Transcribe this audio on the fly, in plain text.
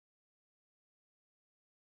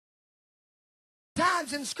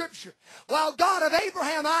times in Scripture, while God of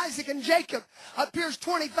Abraham, Isaac, and Jacob appears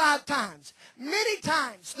 25 times. Many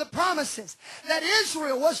times the promises that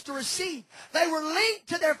Israel was to receive, they were linked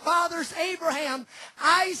to their fathers Abraham,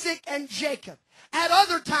 Isaac, and Jacob. At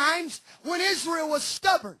other times, when Israel was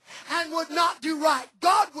stubborn and would not do right,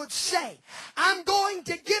 God would say, I'm going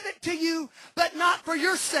to give it to you, but not for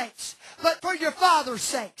your sakes, but for your father's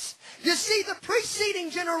sakes. You see, the preceding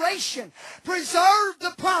generation preserved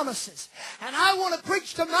the promises. And I want to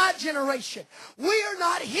preach to my generation. We are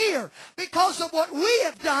not here because of what we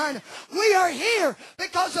have done. We are here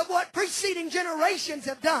because of what preceding generations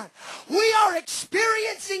have done. We are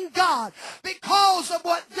experiencing God because of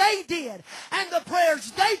what they did and the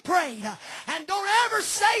prayers they prayed. And don't ever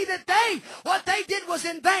say that what they did was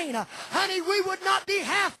in vain. Honey, we would not be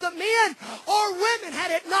half the men or women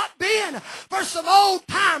had it not been for some old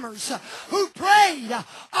timers who prayed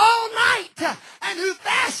all night and who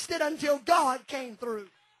fasted until God came through.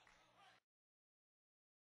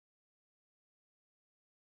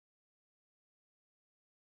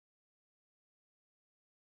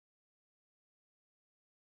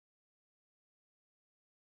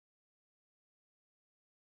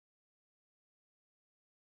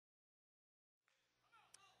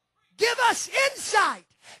 Give us insight,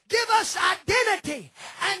 give us identity,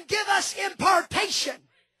 and give us impartation.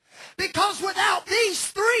 Because without these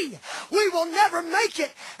three, we will never make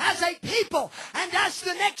it as a people and as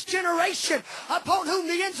the next generation upon whom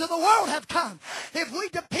the ends of the world have come. If we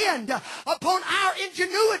depend upon our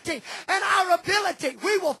ingenuity and our ability,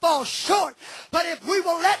 we will fall short. But if we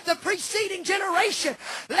will let the preceding generation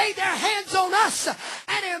lay their hands on us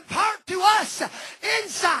and impart to us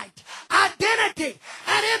insight, identity,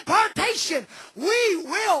 and impartation, we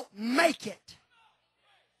will make it.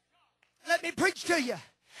 Let me preach to you.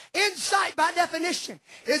 Insight, by definition,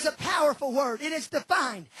 is a powerful word. It is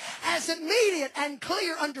defined as immediate and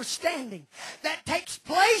clear understanding that takes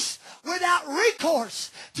place without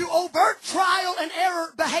recourse to overt trial and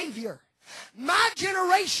error behavior. My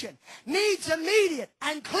generation needs immediate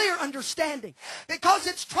and clear understanding because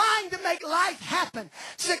it's trying to make life happen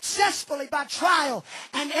successfully by trial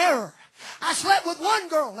and error. I slept with one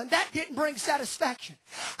girl and that didn't bring satisfaction.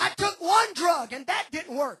 I took one drug and that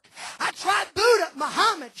didn't work. I tried Buddha,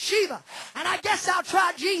 Muhammad, Shiva, and I guess I'll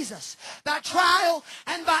try Jesus. By trial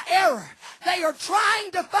and by error, they are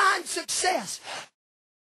trying to find success.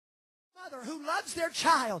 Mother who loves their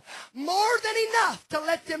child more than enough to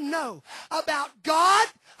let them know about God,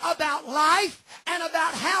 about life, and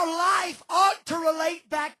about how life ought to relate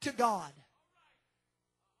back to God.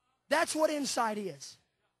 That's what insight is.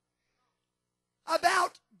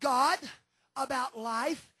 About God, about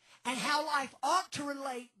life, and how life ought to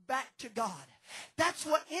relate back to God. That's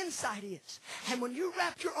what insight is. And when you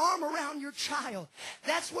wrap your arm around your child,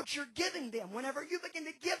 that's what you're giving them. Whenever you begin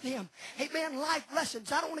to give them, amen, life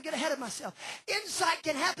lessons. I don't want to get ahead of myself. Insight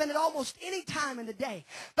can happen at almost any time in the day.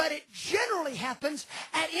 But it generally happens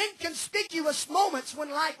at inconspicuous moments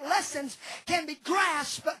when life lessons can be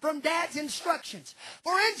grasped from Dad's instructions.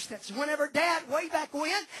 For instance, whenever Dad, way back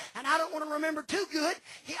when, and I don't want to remember too good,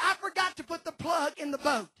 I forgot to put the plug in the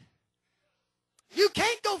boat. You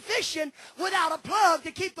can't go fishing without a plug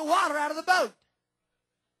to keep the water out of the boat.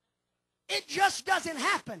 It just doesn't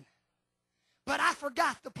happen. But I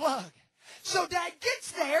forgot the plug. So Dad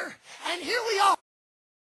gets there, and here we are.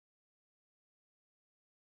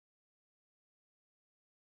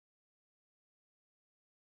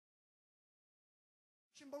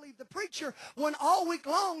 Believe the preacher when all week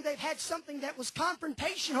long they've had something that was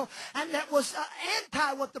confrontational and that was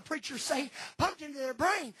anti what the preacher's saying pumped into their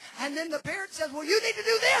brain. And then the parent says, well, you need to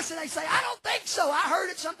do this. And they say, I don't think so. I heard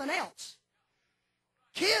it's something else.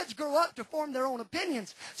 Kids grow up to form their own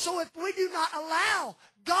opinions. So if we do not allow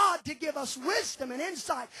God to give us wisdom and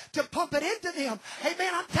insight to pump it into them, hey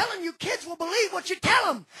man, I'm telling you, kids will believe what you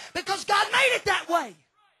tell them because God made it that way.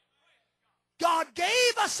 God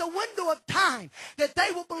gave us a window of time that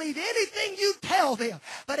they will believe anything you tell them.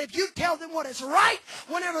 But if you tell them what is right,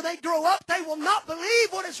 whenever they grow up, they will not believe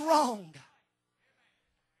what is wrong.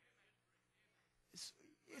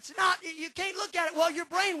 It's not, you can't look at it, well, you're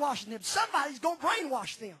brainwashing them. Somebody's going to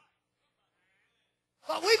brainwash them.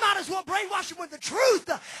 But we might as well brainwash them with the truth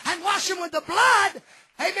and wash them with the blood,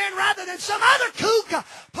 amen, rather than some other kook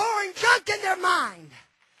pouring junk in their mind.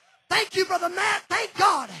 Thank you, Brother Matt. Thank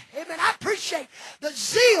God. Amen. I appreciate the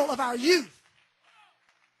zeal of our youth.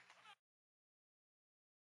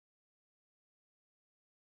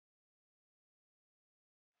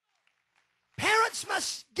 Parents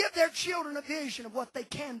must give their children a vision of what they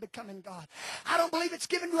can become in God. I don't believe it's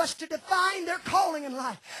given to us to define their calling in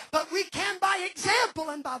life, but we can by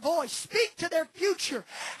example and by voice speak to their future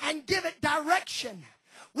and give it direction.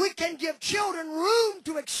 We can give children room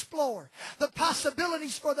to explore the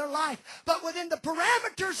possibilities for their life, but within the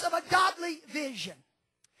parameters of a godly vision.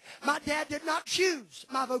 My dad did not choose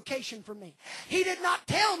my vocation for me. He did not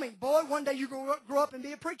tell me, boy, one day you're going to grow up and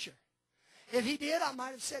be a preacher. If he did, I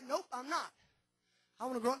might have said, nope, I'm not. I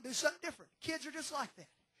want to grow up and do something different. Kids are just like that.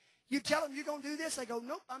 You tell them you're going to do this, they go,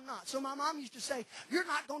 nope, I'm not. So my mom used to say, you're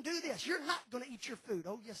not going to do this. You're not going to eat your food.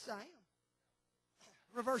 Oh, yes, I am.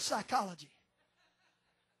 Reverse psychology.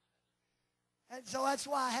 And so that's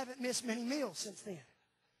why I haven't missed many meals since then.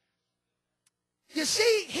 You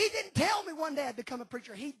see, he didn't tell me one day I'd become a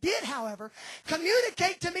preacher. He did, however,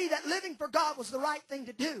 communicate to me that living for God was the right thing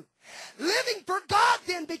to do. Living for God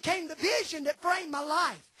then became the vision that framed my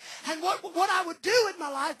life. And what I would do in my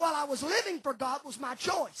life while I was living for God was my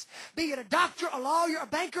choice. Be it a doctor, a lawyer, a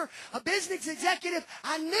banker, a business executive,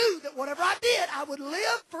 I knew that whatever I did, I would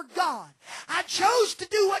live for God. I chose to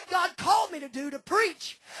do what God called me to do, to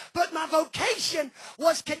preach. But my vocation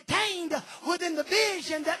was contained within the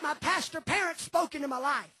vision that my pastor parents spoke into my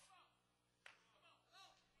life.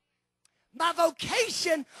 My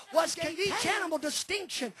vocation was each animal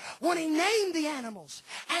distinction when he named the animals.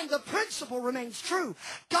 And the principle remains true.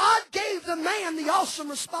 God gave the man the awesome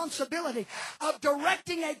responsibility of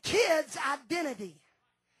directing a kid's identity.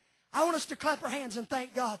 I want us to clap our hands and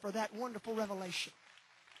thank God for that wonderful revelation.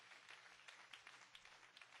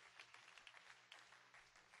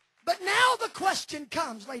 But now the question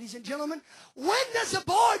comes, ladies and gentlemen, when does a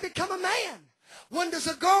boy become a man? When does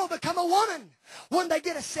a girl become a woman? When they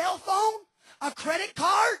get a cell phone, a credit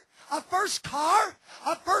card, a first car,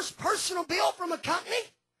 a first personal bill from a company?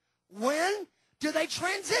 When do they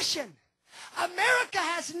transition? America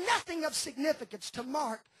has nothing of significance to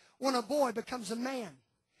mark when a boy becomes a man.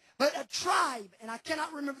 But a tribe, and I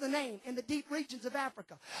cannot remember the name, in the deep regions of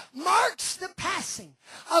Africa, marks the passing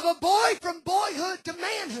of a boy from boyhood to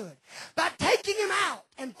manhood by taking him out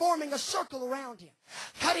and forming a circle around him,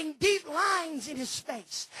 cutting deep lines in his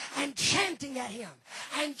face and chanting at him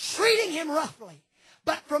and treating him roughly.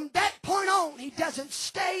 But from that point on, he doesn't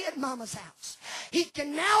stay at mama's house. He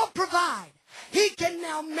can now provide. He can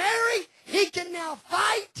now marry. He can now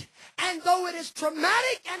fight. And though it is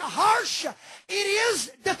traumatic and harsh, it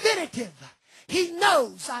is definitive. He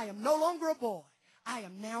knows I am no longer a boy. I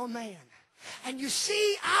am now a man. And you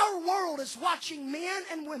see, our world is watching men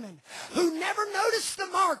and women who never noticed the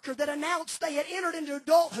marker that announced they had entered into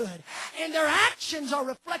adulthood, and their actions are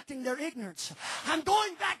reflecting their ignorance. I'm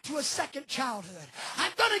going back to a second childhood.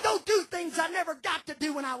 I'm going to go do things I never got to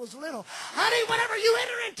do when I was little. Honey, whenever you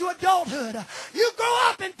enter into adulthood, you grow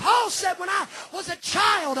up, and Paul said when I was a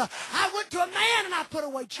child, I went to a man and I put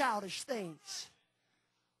away childish things.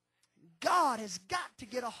 God has got to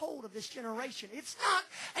get a hold of this generation. It's not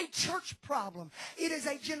a church problem. It is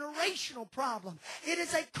a generational problem. It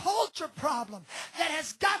is a culture problem that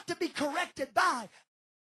has got to be corrected by